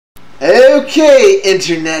Okay,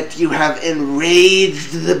 Internet, you have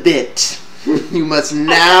enraged the bit. You must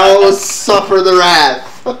now suffer the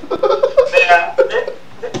wrath. Yeah,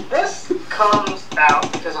 this comes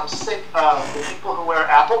out because I'm sick of the people who wear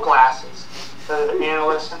Apple glasses, the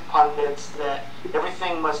analysts and pundits, that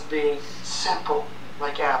everything must be simple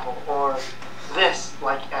like Apple, or this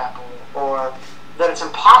like Apple, or that it's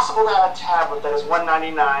impossible to have a tablet that is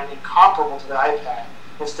 $199 and comparable to the iPad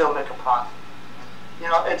and still make a profit. You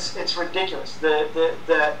know, it's ridiculous.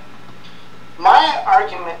 My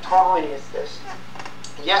argument totally is this.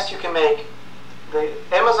 Yes, you can make,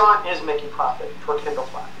 Amazon is making profit per Kindle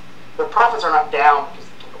Fire. The profits are not down because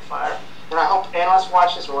of the Kindle Fire. And I hope analysts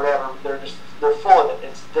watch this or whatever, they're full of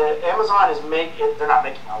it. Amazon is they're not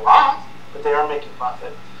making a lot, but they are making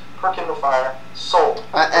profit per Kindle Fire sold.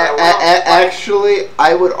 Actually,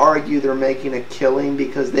 I would argue they're making a killing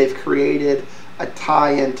because they've created a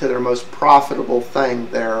tie-in to their most profitable thing,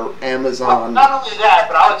 their Amazon. Well, not only that,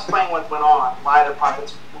 but I'll explain what went on, why their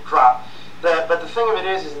profits dropped. But the thing of it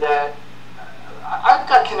is that I've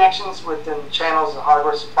got connections within channels of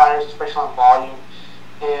hardware suppliers, especially on volume,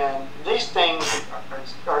 and these things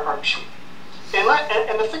are cheap.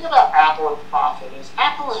 And the thing about Apple and profit is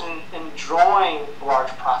Apple is enjoying large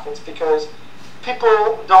profits because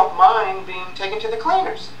people don't mind being taken to the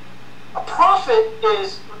cleaners. A profit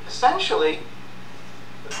is essentially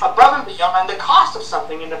above and beyond the cost of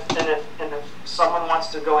something, and if someone wants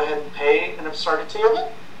to go ahead and pay an absurdity of it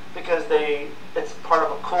because it's part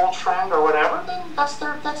of a cool trend or whatever, then that's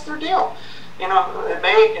their deal. You know, it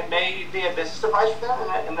may be a business device for them,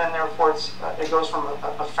 and then therefore it goes from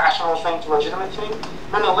a fashionable thing to a legitimate thing.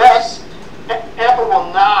 Nonetheless, Apple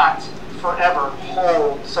will not forever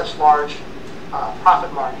hold such large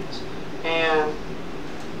profit margins, and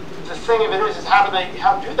the thing of it is how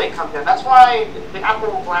do they come down? That's why the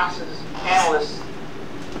Apple glasses analysts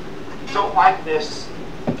don't like this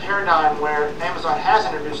paradigm where Amazon has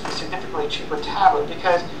introduced a significantly cheaper tablet,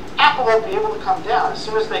 because Apple won't be able to come down. As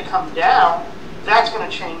soon as they come down, that's going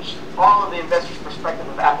to change all of the investors' perspective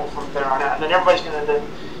of Apple from there on out, and then everybody's going to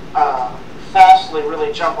falsely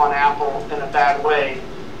really jump on Apple in a bad way.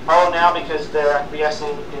 Oh, now because they're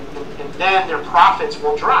acquiescing, and then their profits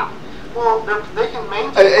will drop. Well, they can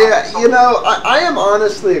maintain. You know, I am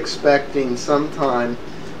honestly expecting sometime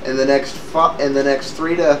in the next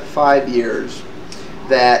 3 to 5 years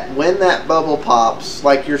that when that bubble pops,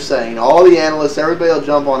 like you're saying, all the analysts, everybody will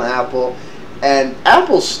jump on Apple, and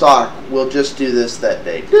Apple's stock will just do this that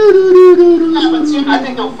day. Yeah, but see, I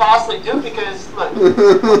think they'll falsely do, because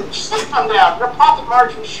look, should come down. Their profit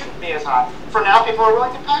margin shouldn't be as high. For now, people are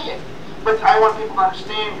willing to pay it, but I want people to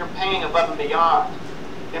understand you're paying above and beyond.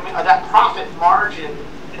 I mean, that profit margin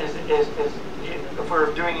is if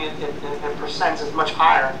we're doing it in percents, is much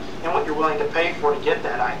higher than what you're willing to pay for to get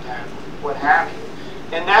that iPad, what have you.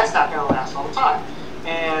 And that's not going to last all the time.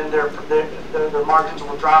 And their margins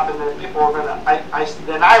will drop, and then people are going to.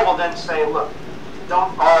 Then I will then say, look,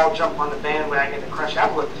 don't all jump on the bandwagon and crush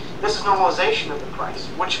Apple. Look, this is normalization of the price,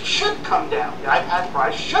 which should come down. The iPad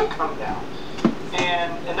price should come down,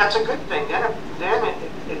 and that's a good thing. Then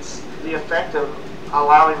it's the effect of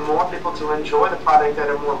allowing more people to enjoy the product at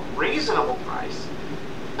a more reasonable price.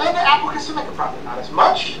 And Apple can still make a profit, not as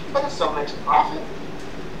much, but it still makes a profit.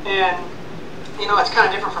 And you know, it's kind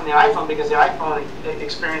of different from the iPhone, because the iPhone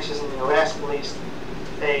experiences in the US at least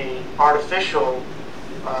a artificial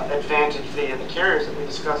advantage via the carriers that we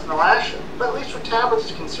discussed in the last show. But at least where tablets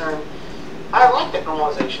is concerned, I like that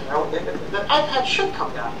normalization. The iPad should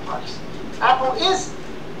come down in price. Apple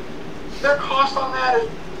their cost on that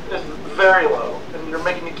is very low, and they're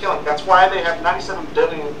making a killing. That's why they have $97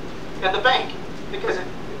 billion in the bank, because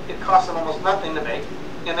it costs them almost nothing to make,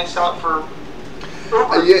 and they sell it for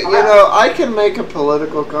you know, I can make a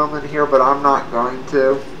political comment here, but I'm not going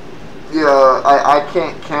to. Yeah, I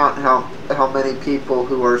can't count how many people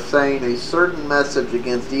who are saying a certain message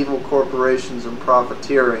against evil corporations and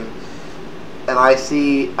profiteering, and I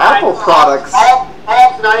see Apple products. All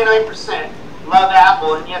 99% love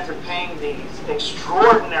Apple, and yet they're paying these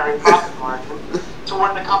extraordinary profit margins to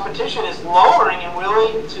where the competition is lowering and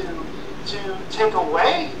willing to take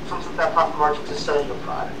away from that profit margin to sell your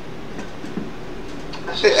product.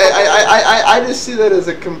 I just see that as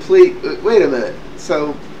a complete. Wait a minute.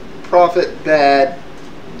 So, profit bad.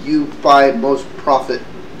 You buy most profit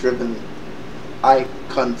driven. I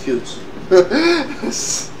confuse.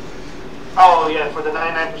 Oh yeah, for the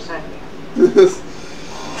 99%.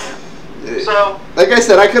 So, like I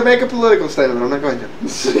said, I could make a political statement. I'm not going to.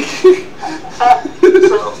 So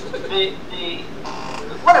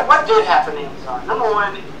what did happen to Amazon? Number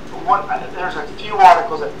one, there's a few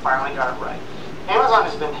articles that finally got it right. Amazon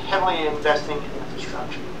has been heavily investing in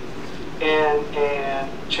infrastructure and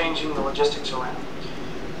changing the logistics around.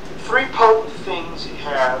 Three potent things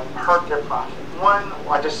have hurt their profit. One,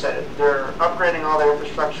 I just said it, they're upgrading all their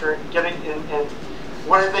infrastructure, getting in.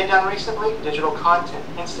 What have they done recently? Digital content,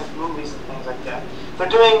 instant movies and things like that. They're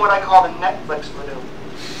doing what I call the Netflix maneuver.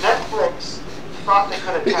 Netflix thought they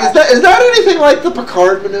could attach... Is that anything like the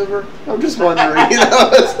Picard maneuver? I'm just wondering, you know.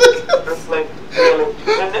 Really.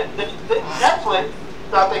 Netflix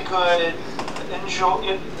thought they could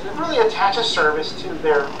really attach a service to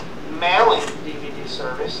their mailing DVD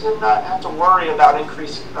service and not have to worry about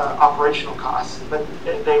increased operational costs. But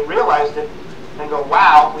they realized it and go,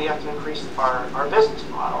 wow, we have to increase our business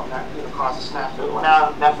model, and that causes snafu. Well,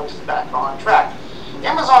 now Netflix is back on track.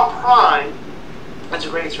 Amazon Prime, it's a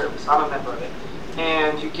great service. I'm a member of it.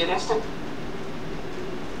 And you get instant...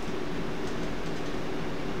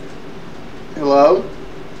 Hello?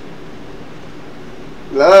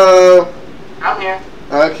 Hello? I'm here.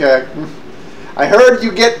 Okay. I heard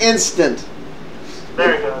you get instant.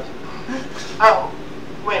 There it goes. Oh,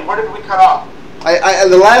 wait, where did we cut off?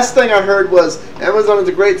 The last thing I heard was Amazon is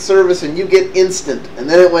a great service and you get instant, and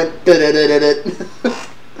then it went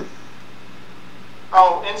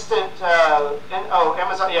Oh, instant.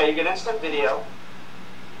 Amazon. Yeah, you get instant video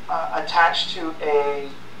attached to a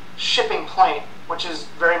shipping plane, which is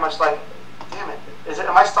very much like. Damn it!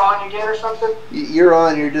 Am I stalling again or something? You're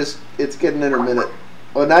on. It's getting intermittent.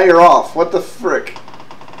 Well, now you're off. What the frick?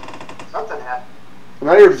 Something happened.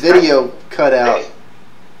 Now your video cut out.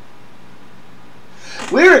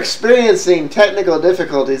 We're experiencing technical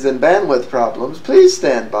difficulties and bandwidth problems. Please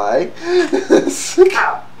stand by.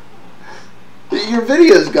 Your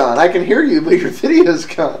video's gone. I can hear you, but your video's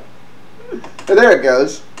gone. Oh, there it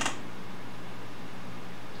goes.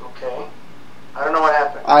 Okay. I don't know what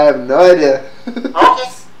happened. I have no idea. Okay.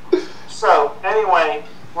 So anyway,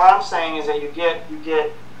 what I'm saying is that you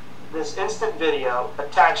get this instant video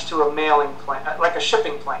attached to a mailing plane, like a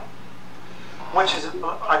shipping plane, which is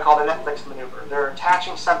I call the Netflix maneuver. They're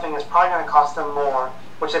attaching something that's probably going to cost them more,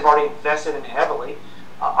 which they've already invested in heavily,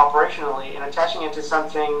 operationally, and attaching it to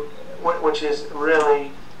something which is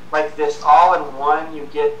really like this all-in-one. You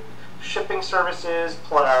get shipping services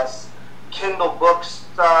plus Kindle book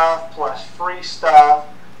stuff plus free stuff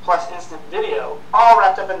plus instant video, all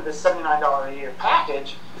wrapped up into the $79 a year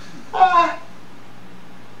package. I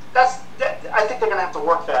think they're going to have to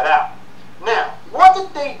work that out. Now, what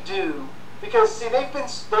did they do? Because see, the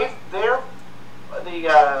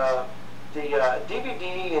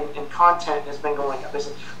DVD and content has been going up.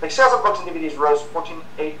 Like sales of books and DVDs rose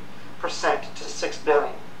 14.8% to $6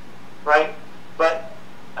 billion, right? But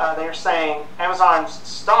they are saying Amazon's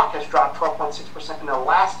stock has dropped 12.6% in the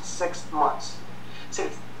last 6 months. See,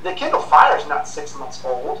 the Kindle Fire is not 6 months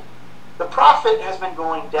old. The profit has been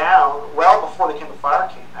going down well before the Kindle Fire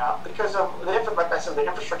came out because of like I said, the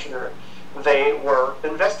infrastructure they were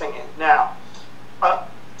investing in. Now,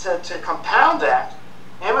 to compound that,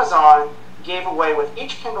 Amazon gave away with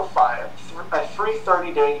each Kindle Fire a free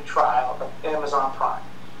 30-day trial of Amazon Prime.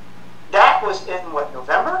 That was in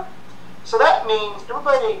November? So that means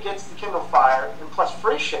everybody gets the Kindle Fire and plus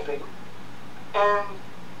free shipping, and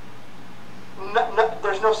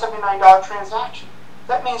there's no $79 transaction.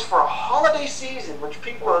 That means for a holiday season, which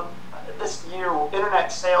this year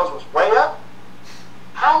internet sales was way up,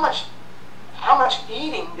 how much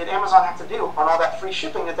eating did Amazon have to do on all that free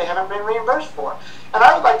shipping that they haven't been reimbursed for? And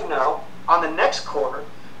I would like to know, on the next quarter,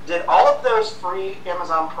 did all of those free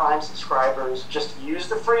Amazon Prime subscribers just use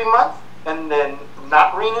the free month and then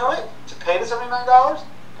not renew it to pay the $79?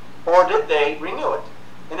 Or did they renew it?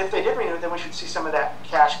 And if they did renew it, then we should see some of that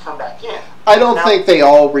cash come back in. I don't think they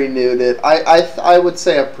all renewed it. I would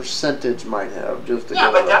say a percentage might have. But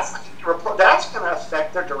that's going to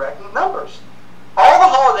affect their direct numbers. All the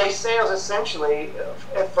holiday sales, essentially,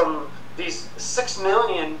 from these 6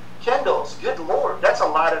 million Kindles, good Lord, that's a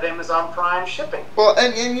lot of Amazon Prime shipping. Well,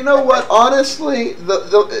 and you know what? Honestly,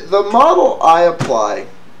 the model I apply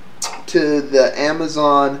to the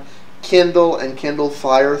Amazon Kindle and Kindle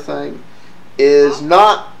Fire thing is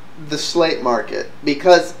not the slate market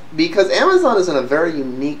because Amazon is in a very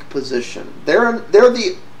unique position. They're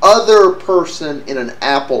the other person in an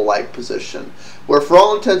Apple-like position, where for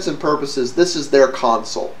all intents and purposes, this is their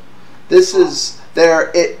console. This is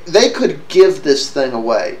they could give this thing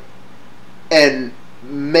away and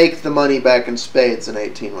make the money back in spades in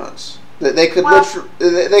 18 months. They could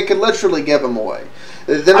literally give them away.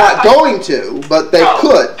 They're not going to, but they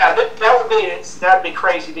could. Yeah, that'd be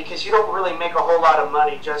crazy because you don't really make a whole lot of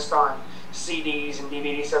money just on CDs and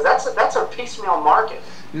DVD sales. That's a piecemeal market.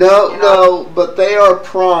 No, but they are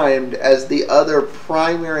primed as the other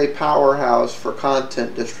primary powerhouse for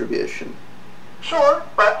content distribution. Sure,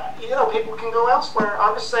 but people can go elsewhere.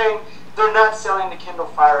 I'm just saying they're not selling the Kindle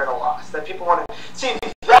Fire at a loss. That people want to see.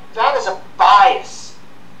 That is a bias.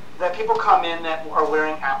 That people come in that are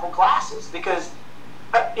wearing Apple glasses because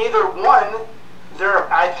either one, they're an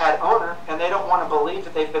iPad owner and they don't want to believe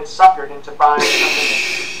that they've been suckered into buying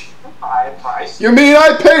something at high price. You mean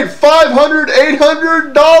I paid $500,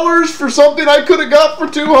 $800 for something I could have got for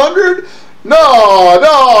 $200? No.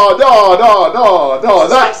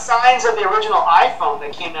 It's like signs of the original iPhone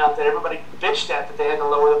that came out that everybody bitched at that they had to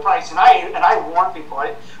lower the price. And I warned people.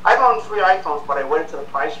 I owned 3 iPhones, but I waited till the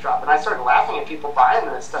price dropped, and I started laughing at people buying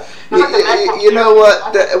this stuff. You know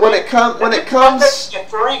what? When it comes, $3,000,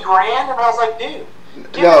 and I was like, dude.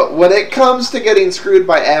 No, when it comes to getting screwed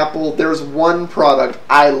by Apple, there's one product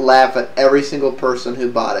I laugh at every single person who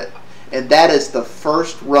bought it, and that is the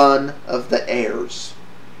first run of the Airs.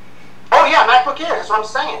 Oh yeah, MacBook Air. That's what I'm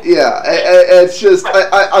saying. Yeah, it's just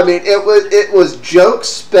I mean it was joke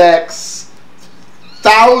specs,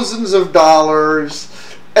 thousands of dollars,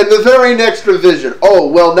 and the very next revision. Oh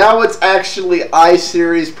well, now it's actually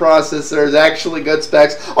iSeries processors, actually good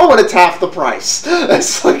specs. Oh, and it's half the price.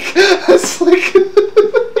 It's like.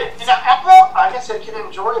 Apple, like I said, can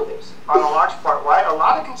enjoy this on a large part. Why? A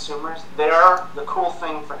lot of consumers, they are the cool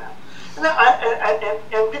thing for them.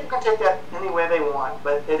 And people can take that any way they want,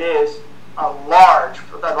 but it is a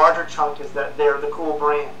larger chunk is that they're the cool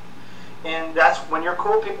brand, and that's when you're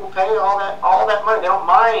cool. People pay all that money. They don't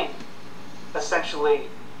mind essentially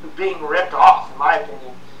being ripped off, in my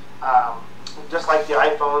opinion. Just like the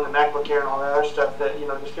iPhone, the MacBook Air, and all that other stuff that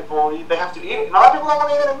just people they have to eat it, and a lot of people don't want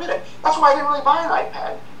to even admit it. That's why I didn't really buy an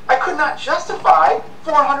iPad. I could not justify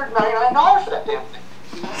 $499 for that damn thing.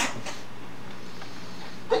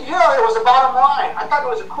 It was the bottom line. I thought it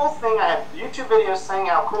was a cool thing. I had YouTube videos saying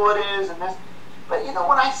how cool it is and this. But,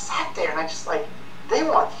 when I sat there and I just they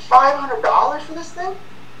want $500 for this thing?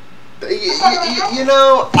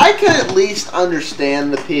 I can at least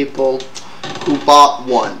understand the people who bought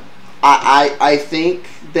one. I think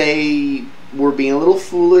they were being a little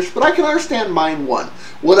foolish, but I can understand buying one.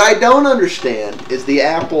 What I don't understand is the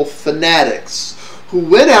Apple fanatics who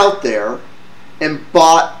went out there and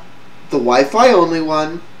bought the Wi-Fi only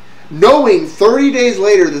one, knowing 30 days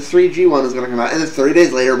later the 3G one was going to come out, and then 30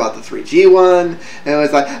 days later about the 3G one, and it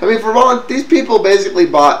was these people basically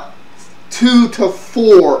bought 2 to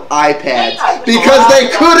 4 iPads because they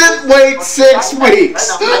couldn't wait 6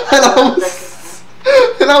 weeks,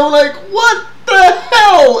 and I'm like, what the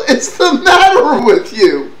hell is the matter with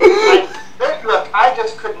you? Look, I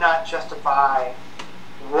just could not justify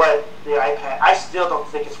what the iPad. I still don't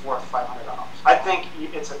think it's worth $500. I think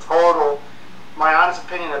it's a total. My honest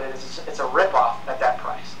opinion of it is it's a ripoff at that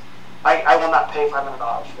price. I will not pay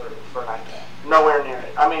 $500 for an iPad. Nowhere near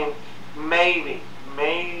it. I mean, maybe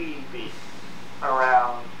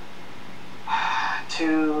around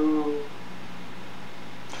 2.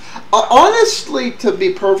 Honestly, to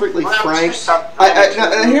be perfectly frank,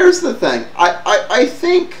 here's the thing. I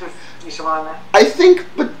think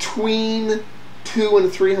between $200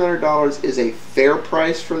 and $300 is a fair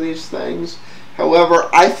price for these things. However,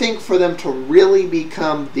 I think for them to really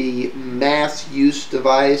become the mass use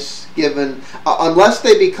device, given unless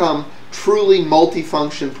they become truly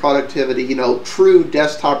multifunction productivity, true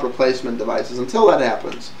desktop replacement devices, until that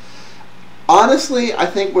happens. Honestly, I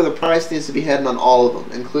think where the price needs to be heading on all of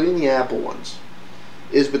them, including the Apple ones,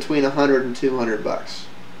 is between $100 and $200.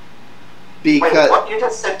 Because wait, what? You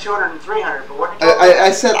just said $200 and $300, but what did you I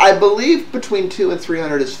said I believe between $200 and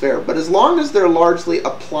 $300 is fair, but as long as they're largely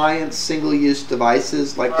appliance single-use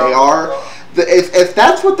devices like they are, if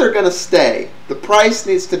that's what they're going to stay, the price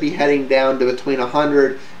needs to be heading down to between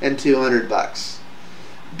 $100 and $200.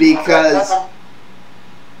 Because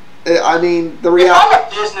I mean, the reality. I'm a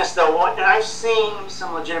business though, and I've seen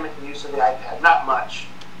some legitimate use of the iPad. Not much,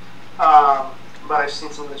 but I've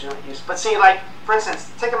seen some legitimate use. But see, like for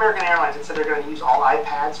instance, take American Airlines and said they're going to use all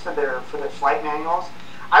iPads for their flight manuals.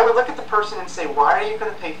 I would look at the person and say, why are you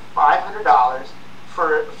going to pay $500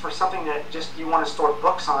 for something that just you want to store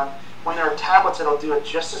books on? When there are tablets that'll do it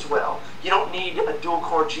just as well. You don't need a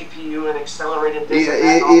dual-core GPU and accelerated this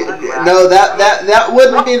No, that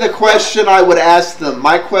wouldn't be the question I would ask them.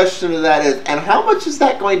 My question to that is, and how much is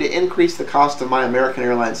that going to increase the cost of my American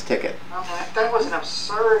Airlines ticket? That was an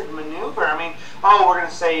absurd maneuver. I mean, we're going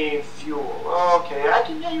to save fuel. Okay,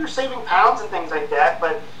 you're saving pounds and things like that,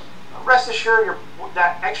 but rest assured,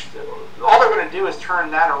 that extra. All they're going to do is turn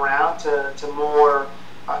that around to more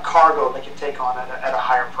cargo they can take on at a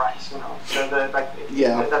higher price. You know, so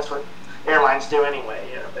that's what airlines do anyway.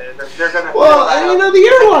 You know, they're gonna. Well, and, you know,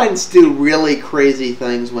 the airlines do really crazy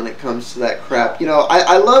things when it comes to that crap. You know,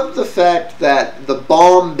 I love the fact that the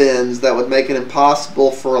bomb bins that would make it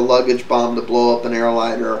impossible for a luggage bomb to blow up an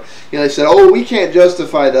airliner, you know, they said, oh, we can't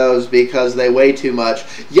justify those because they weigh too much.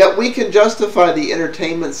 Yet we can justify the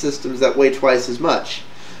entertainment systems that weigh twice as much.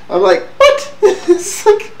 I'm like, what? It's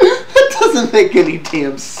like, that doesn't make any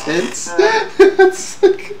damn sense. It's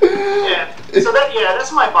like, yeah. So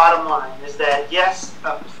that's my bottom line. Is that yes,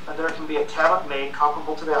 there can be a tablet made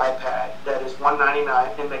comparable to the iPad that is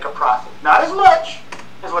 $199 and make a profit. Not as much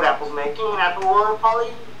as what Apple's making, and Apple will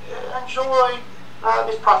probably enjoy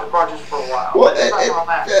these profit margins for a while. Well,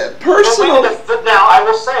 personally, now I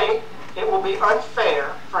will say it will be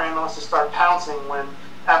unfair for analysts to start pouncing when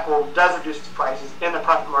Apple does reduce its prices and the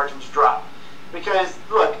profit margins drop. Because,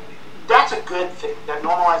 look, that's a good thing. That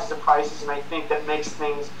normalizes the prices, and I think that makes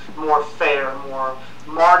things more fair, more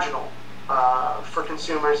marginal for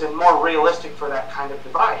consumers, and more realistic for that kind of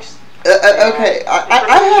device. Okay,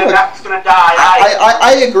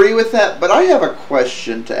 I agree with that, but I have a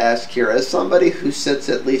question to ask here. As somebody who sits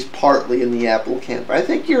at least partly in the Apple camp, I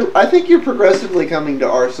think you're progressively coming to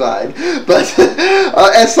our side. But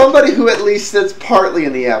as somebody who at least sits partly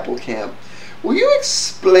in the Apple camp, will you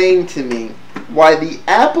explain to me why the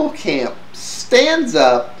Apple camp stands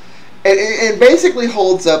up and basically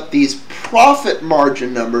holds up these profit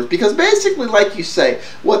margin numbers? Because basically, like you say,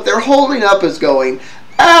 what they're holding up is going,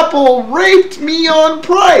 Apple raped me on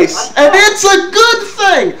price, and it's a good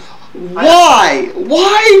thing. Why?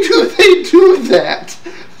 Why do they do that?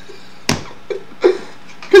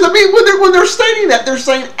 Because, I mean, when they're stating that, they're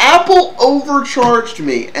saying Apple overcharged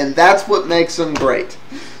me, and that's what makes them great.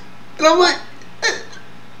 And I'm like,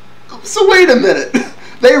 so wait a minute.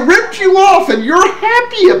 They ripped you off, and you're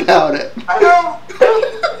happy about it. I know.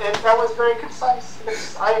 That was very concise.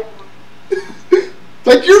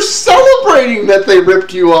 Like, you're celebrating that they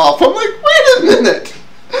ripped you off. I'm like, wait a minute.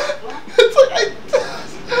 It's like,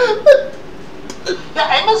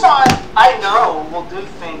 yeah, Amazon, I know, will do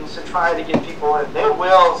things to try to get people in. They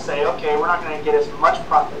will say, okay, we're not going to get as much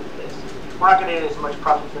profit for this. We're not going to get as much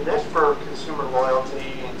profit for this for consumer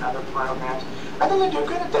loyalty and other programs. I think they do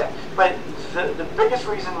good at that. But the biggest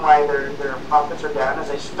reason why their profits are down is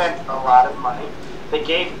they spent a lot of money. They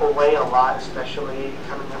gave away a lot, especially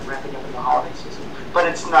ramping up in the holiday season. But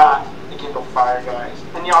it's not the Kindle Fire, guys.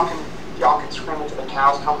 And y'all can scream until the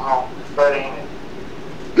cows come home, but it ain't it.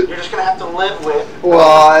 You're just gonna have to live with.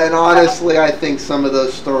 Well, and honestly, I think some of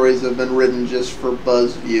those stories have been written just for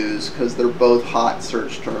buzz views because they're both hot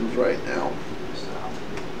search terms right now. So,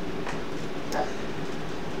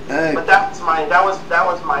 yeah. But that was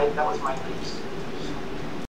my piece.